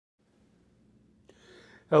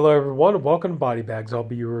Hello everyone and welcome to BodyBags. I'll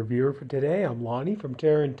be your reviewer for today. I'm Lonnie from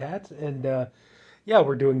Tats and yeah,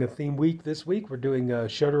 we're doing a theme week this week. We're doing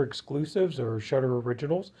Shudder exclusives or Shudder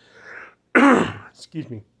originals. Excuse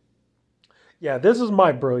me. Yeah, this is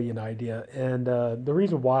my brilliant idea, and the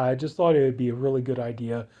reason why I just thought it would be a really good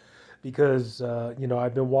idea because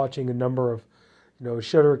I've been watching a number of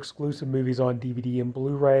Shudder exclusive movies on DVD and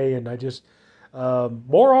Blu-ray, and I just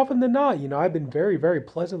more often than not, I've been very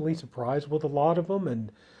pleasantly surprised with a lot of them, and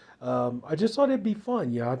I just thought it'd be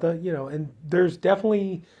fun. I thought and there's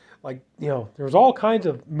definitely there's all kinds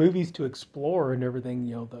of movies to explore and everything.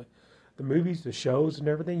 The movies, the shows, and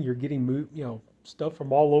everything. You're getting stuff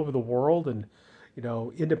from all over the world and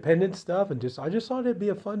independent stuff, and I just thought it'd be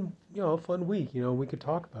a fun fun week. We could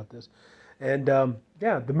talk about this. And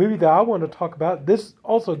yeah, the movie that I want to talk about, this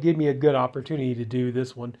also gave me a good opportunity to do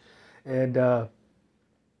this one. And I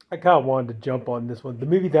kind of wanted to jump on this one. The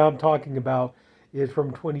movie that I'm talking about is from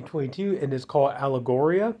 2022, and it's called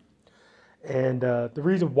Allegoria. And the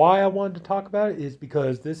reason why I wanted to talk about it is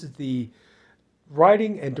because this is the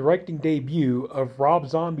writing and directing debut of Rob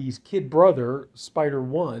Zombie's kid brother,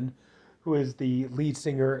 Spider-1, who is the lead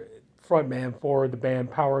singer, frontman for the band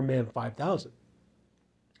Power Man 5000.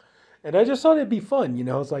 And I just thought it'd be fun,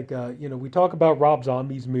 It's like, we talk about Rob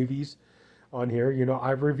Zombie's movies on here.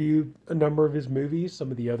 I've reviewed a number of his movies.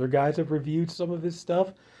 Some of the other guys have reviewed some of his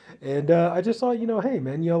stuff. And I just thought, hey,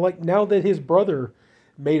 man, like now that his brother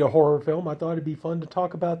made a horror film, I thought it'd be fun to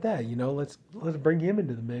talk about that. Let's bring him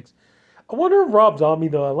into the mix. I wonder if Rob Zombie,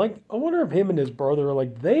 though, I wonder if him and his brother,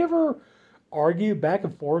 they ever argue back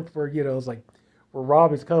and forth where, it's like, where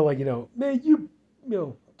Rob is kind of like, man,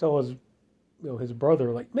 tell his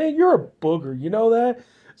brother, like, man, you're a booger, you know that?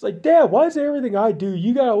 It's like, Dad, why is everything I do,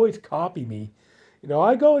 you gotta always copy me?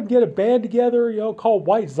 I go and get a band together, called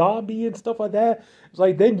White Zombie and stuff like that. It's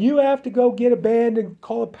like, then you have to go get a band and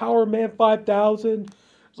call it Power Man 5000.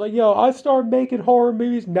 It's like, I start making horror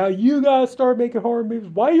movies, now you gotta start making horror movies.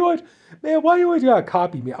 Why you always gotta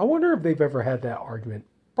copy me? I wonder if they've ever had that argument.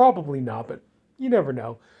 Probably not, but you never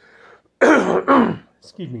know.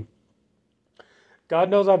 Excuse me. God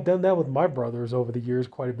knows I've done that with my brothers over the years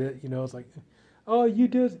quite a bit. It's like, oh, you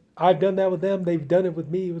do it. I've done that with them. They've done it with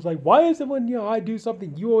me. It was like, why is it when, I do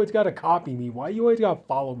something, you always got to copy me? Why you always got to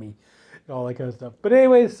follow me? And all that kind of stuff. But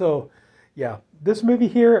anyway, so, yeah. This movie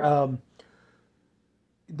here,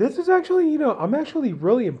 this is actually, I'm actually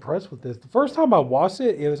really impressed with this. The first time I watched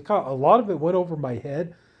it, it was kind of, a lot of it went over my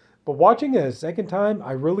head. But watching it a second time,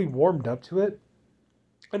 I really warmed up to it.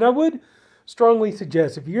 And I would strongly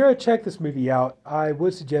suggest, if you're going to check this movie out, I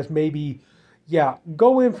would suggest maybe, yeah,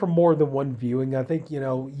 go in for more than one viewing. I think, you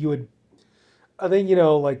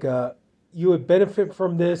would benefit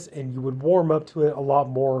from this and you would warm up to it a lot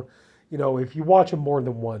more, if you watch it more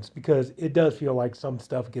than once, because it does feel like some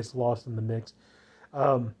stuff gets lost in the mix.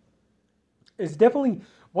 It's definitely,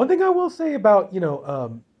 one thing I will say about,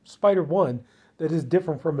 Spider-1 that is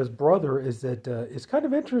different from his brother is that it's kind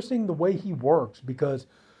of interesting the way he works, because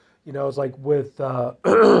it's like with,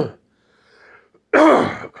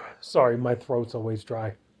 sorry, my throat's always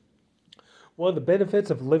dry. One of the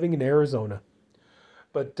benefits of living in Arizona.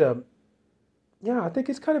 But, yeah, I think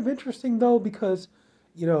it's kind of interesting, though, because,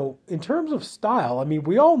 in terms of style, I mean,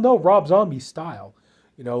 we all know Rob Zombie's style.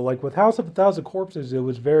 Like with House of a Thousand Corpses, it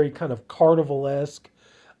was very kind of carnival-esque,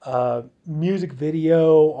 music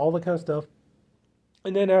video, all that kind of stuff.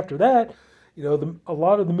 And then after that, a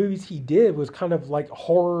lot of the movies he did was kind of like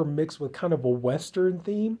horror mixed with kind of a Western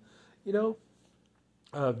theme,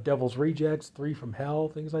 Devil's Rejects, Three from Hell,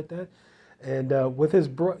 things like that. And with his,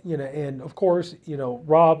 and of course,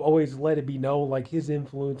 Rob always let it be known, like his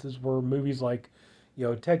influences were movies like,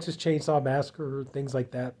 Texas Chainsaw Massacre, things like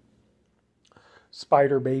that,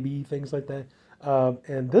 Spider Baby, things like that.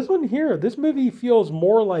 And this one here, this movie feels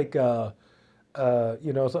more like,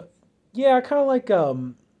 yeah, kind of like,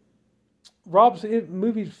 Rob's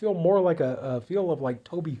movies feel more like a feel of like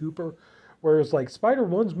Tobe Hooper, whereas like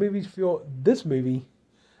Spider-1's movies this movie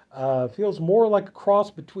feels more like a cross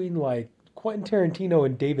between like Quentin Tarantino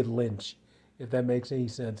and David Lynch, if that makes any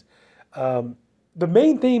sense. The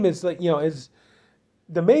main theme is like,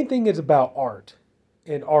 the main thing is about art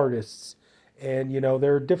and artists, and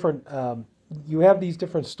there are different, you have these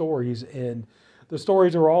different stories, and the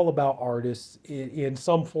stories are all about artists in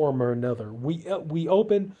some form or another. We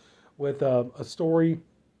open with a story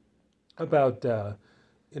about,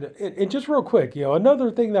 and just real quick,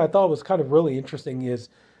 another thing that I thought was kind of really interesting is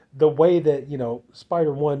the way that,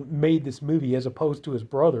 Spider-1 made this movie as opposed to his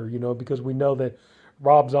brother, because we know that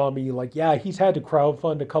Rob Zombie, like, yeah, he's had to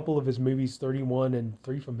crowdfund a couple of his movies, 31 and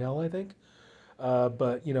 3 from Hell, I think.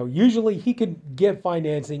 But usually he can get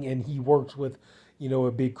financing, and he works with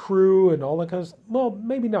a big crew and all that kind of stuff. Well,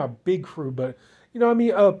 maybe not a big crew, but I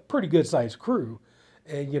mean a pretty good sized crew.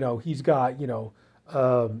 And he's got he's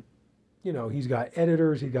got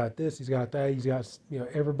editors, he's got this, he's got that, he's got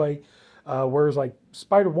everybody. Whereas like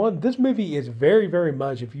Spider-1, this movie is very, very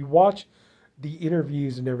much, if you watch the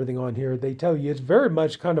interviews and everything on here, they tell you it's very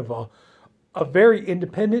much kind of a very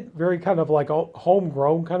independent, very kind of like a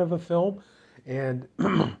homegrown kind of a film. And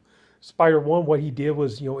Spider-1, what he did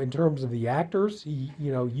was, in terms of the actors, he,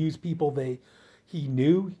 used people that he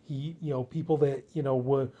knew, people that,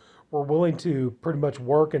 were willing to pretty much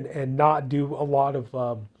work and not do a lot of,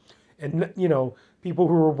 people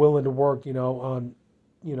who were willing to work, on,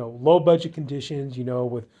 low budget conditions,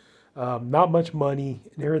 with not much money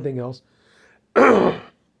and everything else.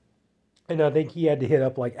 And I think he had to hit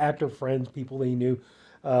up like actor friends, people that he knew.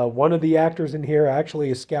 One of the actors in here actually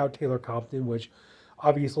is Scout Taylor Compton, which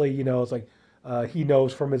obviously, it's like he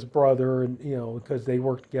knows from his brother, and because they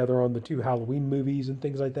worked together on the 2 Halloween movies and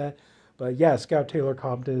things like that. But yeah, Scout Taylor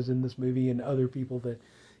Compton is in this movie, and other people that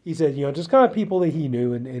he said, just kind of people that he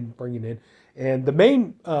knew and bringing in. And the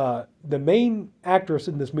main actress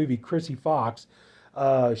in this movie, Krsy Fox,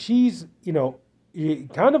 she's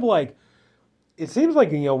kind of like, it seems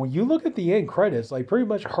like, when you look at the end credits, like pretty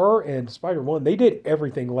much her and Spider-1, they did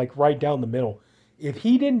everything like right down the middle. If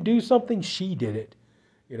he didn't do something, she did it,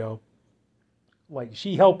 like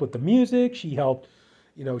she helped with the music. She helped,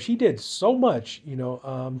 she did so much,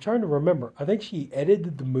 I'm trying to remember. I think she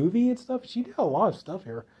edited the movie and stuff. She did a lot of stuff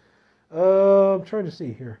here. I'm trying to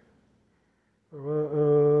see here.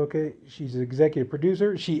 Okay. She's an executive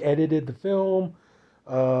producer. She edited the film.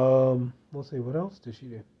 Let's see, what else does she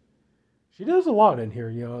do? She does a lot in here,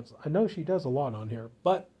 I know she does a lot on here.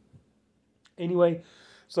 But anyway,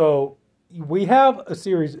 so we have a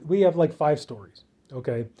series, we have like 5 stories,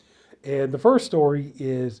 okay? And the first story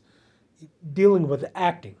is dealing with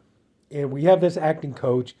acting. And we have this acting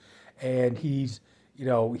coach, and he's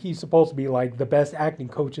supposed to be like the best acting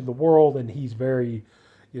coach in the world, and he's very,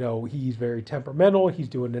 he's very temperamental. He's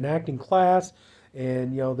doing an acting class,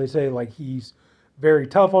 and they say like he's very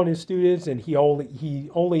tough on his students, and he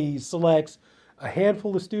only selects a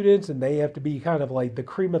handful of students, and they have to be kind of like the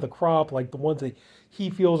cream of the crop, like the ones that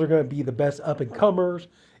he feels are going to be the best up and comers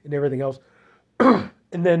and everything else. And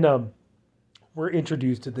then we're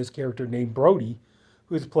introduced to this character named Brody,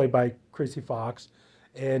 who is played by Krsy Fox,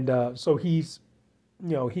 and so he's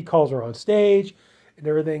he calls her on stage and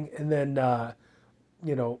everything, and then I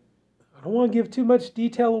don't want to give too much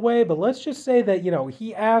detail away, but let's just say that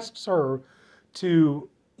he asks her to,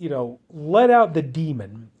 let out the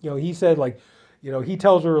demon. He said like, he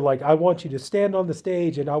tells her like, I want you to stand on the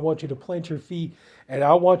stage, and I want you to plant your feet, and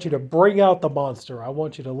I want you to bring out the monster. I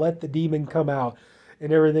want you to let the demon come out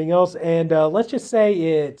and everything else. And let's just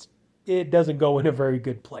say it doesn't go in a very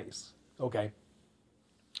good place. Okay.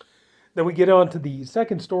 Then we get on to the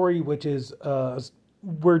second story, which is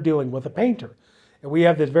we're dealing with a painter. And we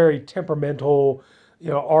have this very temperamental,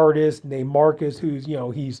 artist named Marcus, who's,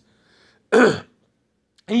 he's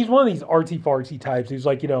he's one of these artsy-fartsy types who's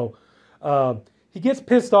like, he gets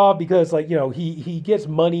pissed off because like, he gets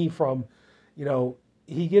money from,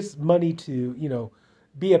 he gets money to,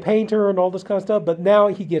 be a painter and all this kind of stuff. But now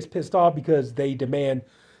he gets pissed off because they demand,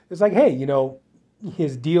 it's like, hey,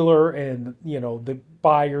 his dealer and, the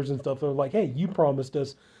buyers and stuff are like, hey, you promised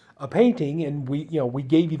us a painting, and we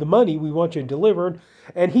gave you the money, we want you to deliver.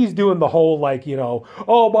 And he's doing the whole like,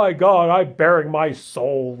 oh my God, I'm bearing my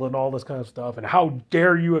soul and all this kind of stuff. And how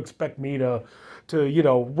dare you expect me to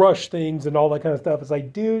rush things and all that kind of stuff. It's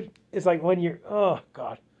like, dude, it's like when you're, oh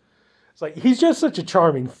God. It's like, he's just such a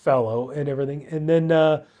charming fellow and everything. And then,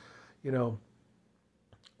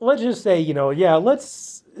 let's just say,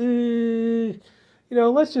 let's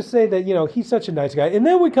just say that, he's such a nice guy. And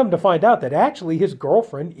then we come to find out that actually his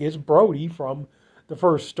girlfriend is Brody from the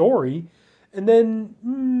first story. And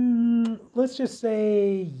then, let's just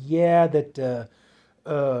say, yeah, that, the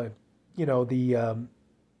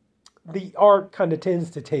art kind of tends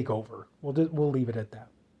to take over. We'll leave it at that.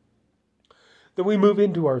 Then we move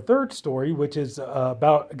into our third story, which is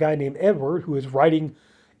about a guy named Edward who is writing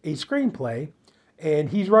a screenplay. And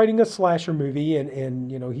he's writing a slasher movie, and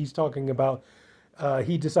he's talking about,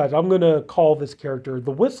 he decides, I'm going to call this character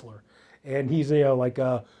the Whistler. And he's, yeah, I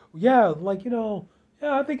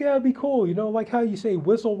think that would be cool. Like how you say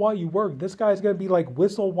whistle while you work. This guy's going to be like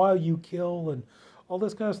whistle while you kill and all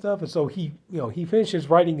this kind of stuff. And so he finishes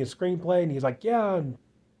writing his screenplay, and he's like, yeah,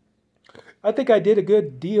 I think I did a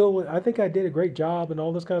good deal. I think I did a great job and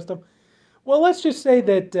all this kind of stuff. Well, let's just say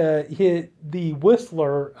that the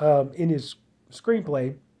Whistler in his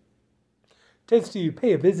screenplay, tends to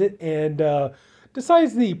pay a visit and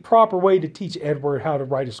decides the proper way to teach Edward how to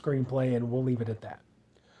write a screenplay, and we'll leave it at that.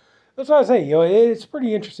 That's what I was saying. It's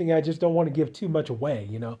pretty interesting. I just don't want to give too much away.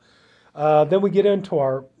 Then we get into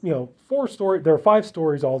our 4 story. There are 5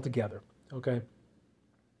 stories altogether. Okay,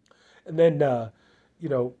 and then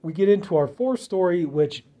we get into our 4th story,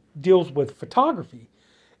 which deals with photography,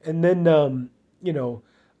 and then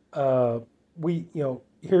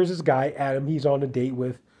here's this guy Adam. He's on a date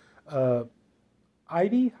with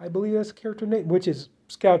Ivy, I believe that's the character name, which is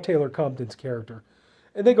Scout Taylor Compton's character.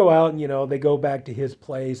 And they go out and, they go back to his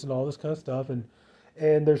place and all this kind of stuff. And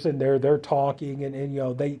they're sitting there, they're talking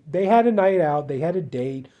and they had a night out, they had a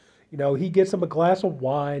date. He gets them a glass of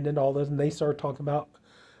wine and all this, and they start talking about,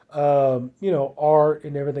 art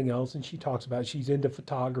and everything else. And she talks about she's into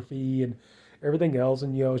photography and everything else.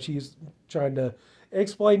 And, she's trying to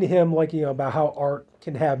explain to him, about how art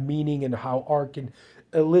can have meaning and how art can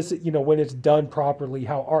elicit, when it's done properly,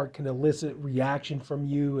 how art can elicit reaction from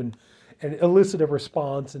you and elicit a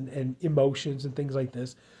response and emotions and things like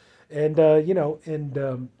this. And,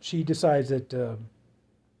 she decides that,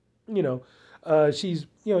 she's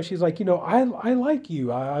like, I like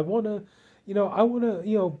you. I want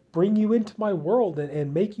to, bring you into my world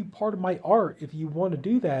and make you part of my art if you want to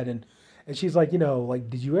do that. And she's like,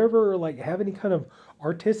 did you ever have any kind of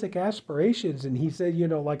artistic aspirations? And he said,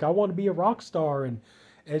 I want to be a rock star. And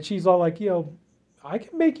she's all like, I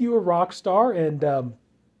can make you a rock star. And,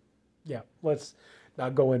 let's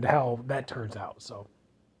not go into how that turns out. So,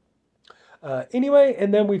 anyway,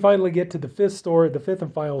 and then we finally get to the 5th story, the 5th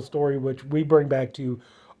and final story, which we bring back to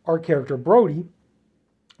our character, Brody.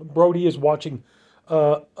 Brody is watching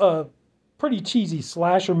a pretty cheesy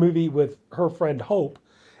slasher movie with her friend Hope.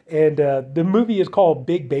 And the movie is called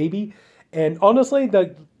Big Baby. And honestly,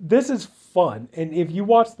 this is fun. And if you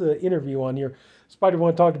watch the interview on here,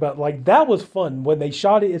 Spider-One talked about, that was fun. When they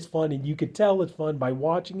shot it, it's fun. And you could tell it's fun by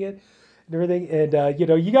watching it and everything. And,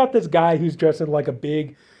 you got this guy who's dressed in a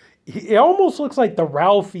big, it almost looks like the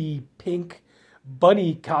Ralphie pink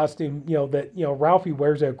bunny costume, that, Ralphie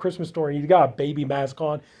wears at a Christmas store. And he's got a baby mask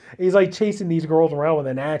on. And he's chasing these girls around with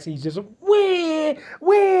an axe. He's just, where,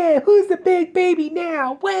 who's the big baby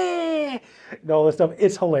now? Where? And all this stuff.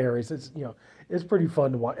 It's hilarious. It's, it's pretty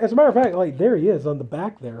fun to watch. As a matter of fact, there he is on the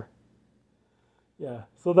back there. Yeah.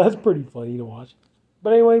 So that's pretty funny to watch.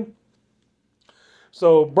 But anyway,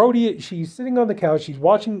 so Brody, she's sitting on the couch. She's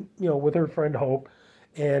watching, with her friend Hope.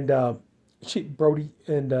 And, Brody,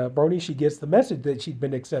 she gets the message that she'd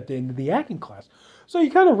been accepted into the acting class. So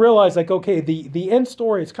you kind of realize, okay, the end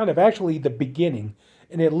story is kind of actually the beginning,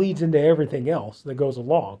 and it leads into everything else that goes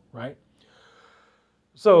along, right?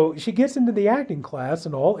 So she gets into the acting class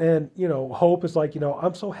and all, and, Hope is like,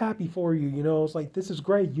 I'm so happy for you, it's like, this is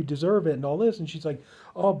great, you deserve it and all this. And she's like,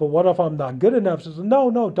 oh, but what if I'm not good enough? She says,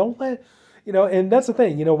 no, don't let, and that's the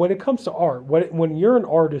thing, when it comes to art, when you're an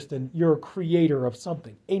artist and you're a creator of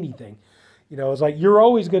something, anything, it's like, you're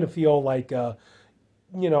always going to feel like, oh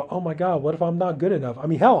my God, what if I'm not good enough? I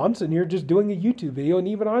mean, hell, I'm sitting here just doing a YouTube video, and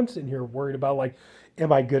even I'm sitting here worried about,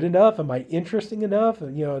 am I good enough? Am I interesting enough?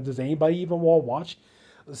 And, does anybody even want to watch,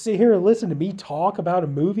 sit here and listen to me talk about a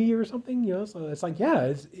movie or something? So it's like, yeah,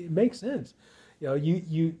 it makes sense.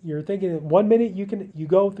 You're thinking 1 minute you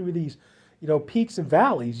go through these, peaks and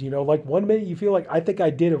valleys, 1 minute you feel like, I think I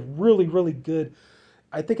did a really, really good,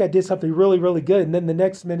 I think I did something really, really good. And then the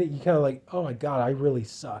next minute you kind of like, oh my God, I really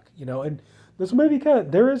suck, and this movie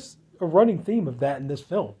there is a running theme of that in this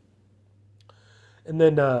film. And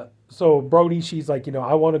then, so Brody, she's like,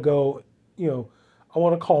 I want to go, I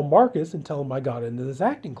want to call Marcus and tell him I got into this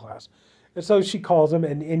acting class. And so she calls him,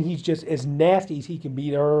 and he's just as nasty as he can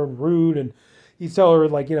be to her and rude. And he's telling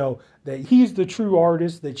her, that he's the true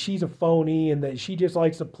artist, that she's a phony, and that she just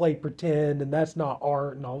likes to play pretend, and that's not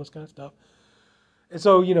art and all this kind of stuff. And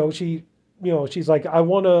so, she's like, I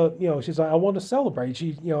want to celebrate.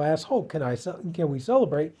 She, asks Hope, can we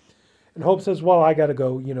celebrate? And Hope says, well, I got to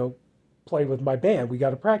go, play with my band. We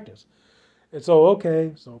got to practice. And so,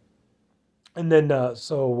 okay. So, and then,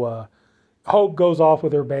 Hope goes off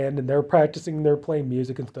with her band, and they're practicing, they're playing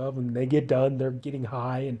music and stuff, and they get done, they're getting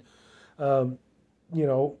high, and,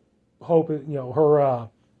 Hope, her, I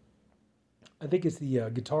think it's the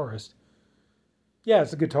guitarist. Yeah,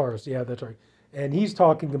 it's the guitarist. Yeah, that's right. And he's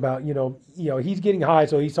talking about, he's getting high,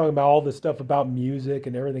 so he's talking about all this stuff about music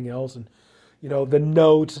and everything else, and, the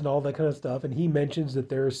notes and all that kind of stuff. And he mentions that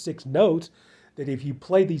there are 6 notes, that if you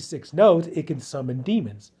play these 6 notes, it can summon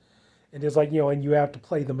demons. And it's like, and you have to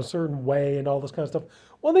play them a certain way and all this kind of stuff.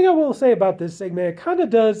 One thing I will say about this segment, it kind of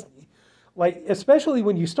does, like, especially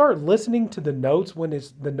when you start listening to the notes when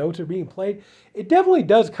the notes are being played, it definitely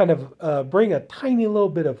does kind of bring a tiny little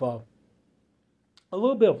bit of a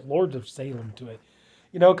little bit of Lords of Salem to it,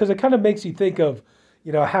 because it kind of makes you think of,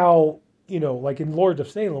 how, like in Lords of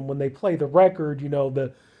Salem when they play the record,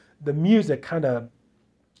 the music kind of,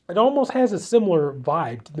 it almost has a similar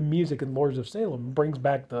vibe to the music in Lords of Salem. It brings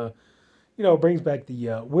back the,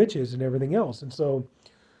 witches and everything else, and so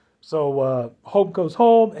Hope goes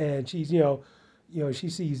home and she's, she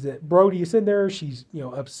sees that Brody is in there. She's,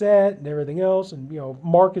 upset and everything else. And,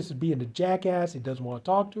 Marcus is being a jackass. He doesn't want to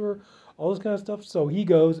talk to her, all this kind of stuff. So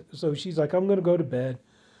she's like, I'm going to go to bed.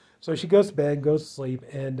 So she goes to bed, goes to sleep.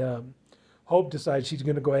 And Hope decides she's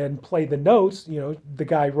going to go ahead and play the notes. The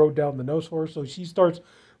guy wrote down the notes for her. So she starts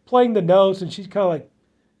playing the notes and she's kind of like,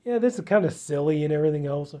 yeah, this is kind of silly and everything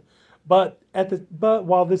else. But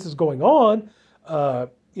while this is going on,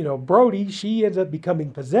 Brody, she ends up becoming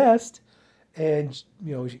possessed, and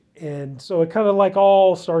and so it kind of like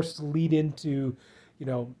all starts to lead into,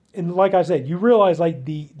 and like I said, you realize like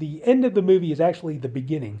the end of the movie is actually the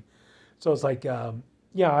beginning. So it's like,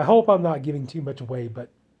 yeah, I hope I'm not giving too much away, but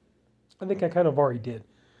I think I kind of already did.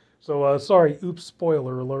 So sorry, oops,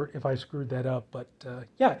 spoiler alert if I screwed that up. But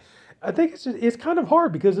yeah, I think it's kind of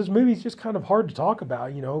hard because this movie is just kind of hard to talk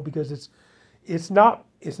about, because it's not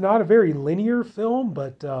a very linear film,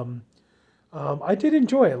 but I did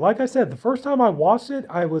enjoy it. Like I said, the first time I watched it,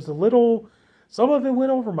 I was some of it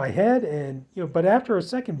went over my head, and but after a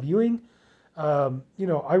second viewing,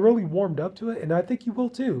 I really warmed up to it, and I think you will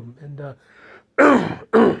too. And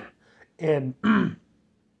and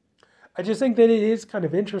I just think that it is kind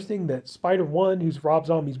of interesting that Spider-1, who's Rob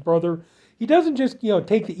Zombie's brother, he doesn't just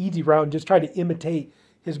take the easy route and just try to imitate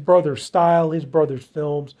his brother's style, his brother's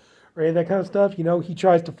films, or any of that kind of stuff. He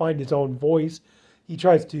tries to find his own voice. He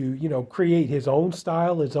tries to, create his own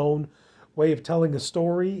style, his own way of telling a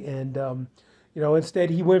story. And, instead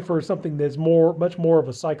he went for something that's much more of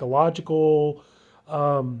a psychological,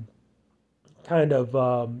 kind of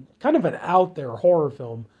an out there horror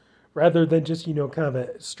film rather than just, kind of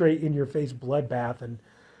a straight in your face bloodbath. And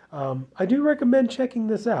I do recommend checking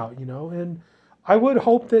this out, and I would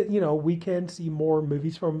hope that, we can see more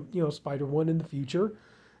movies from, Spider-1 in the future.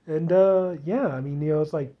 And yeah, I mean,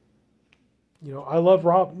 it's like, I love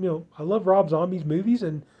Rob Zombie's movies,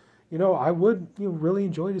 and I would really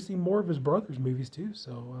enjoy to see more of his brother's movies too.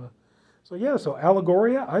 So yeah, so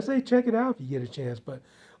Allegoria, I say check it out if you get a chance. But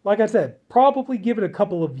like I said, probably give it a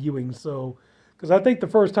couple of viewings. So because I think the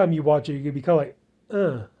first time you watch it, you're gonna be kind of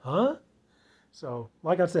like, huh? So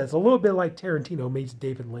like I said, it's a little bit like Tarantino meets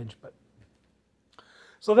David Lynch, but.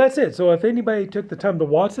 So that's it. So if anybody took the time to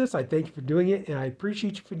watch this, I thank you for doing it, and I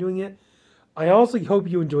appreciate you for doing it. I honestly hope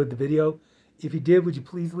you enjoyed the video. If you did, would you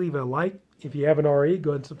please leave a like? If you haven't already,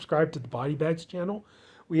 go ahead and subscribe to the BodyBags channel.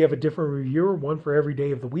 We have a different reviewer, one for every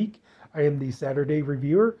day of the week. I am the Saturday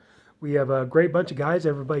reviewer. We have a great bunch of guys.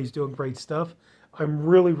 Everybody's doing great stuff. I'm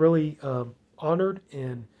really, really honored,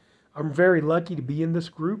 and I'm very lucky to be in this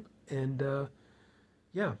group. And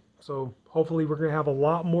yeah, so hopefully we're going to have a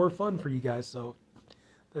lot more fun for you guys. So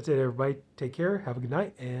that's it, everybody. Take care. Have a good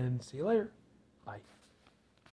night, and see you later. Bye.